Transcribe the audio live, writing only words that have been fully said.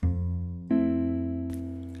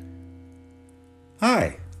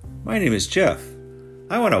Hi, my name is Jeff.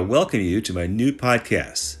 I want to welcome you to my new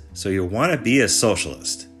podcast, So You Want to Be a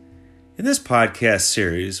Socialist. In this podcast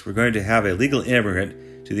series, we're going to have a legal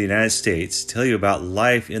immigrant to the United States tell you about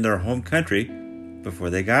life in their home country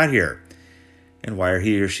before they got here, and why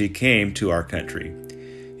he or she came to our country.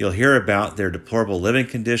 You'll hear about their deplorable living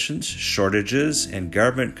conditions, shortages, and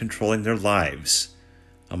government controlling their lives,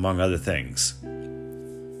 among other things.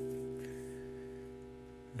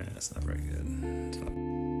 That's not very good.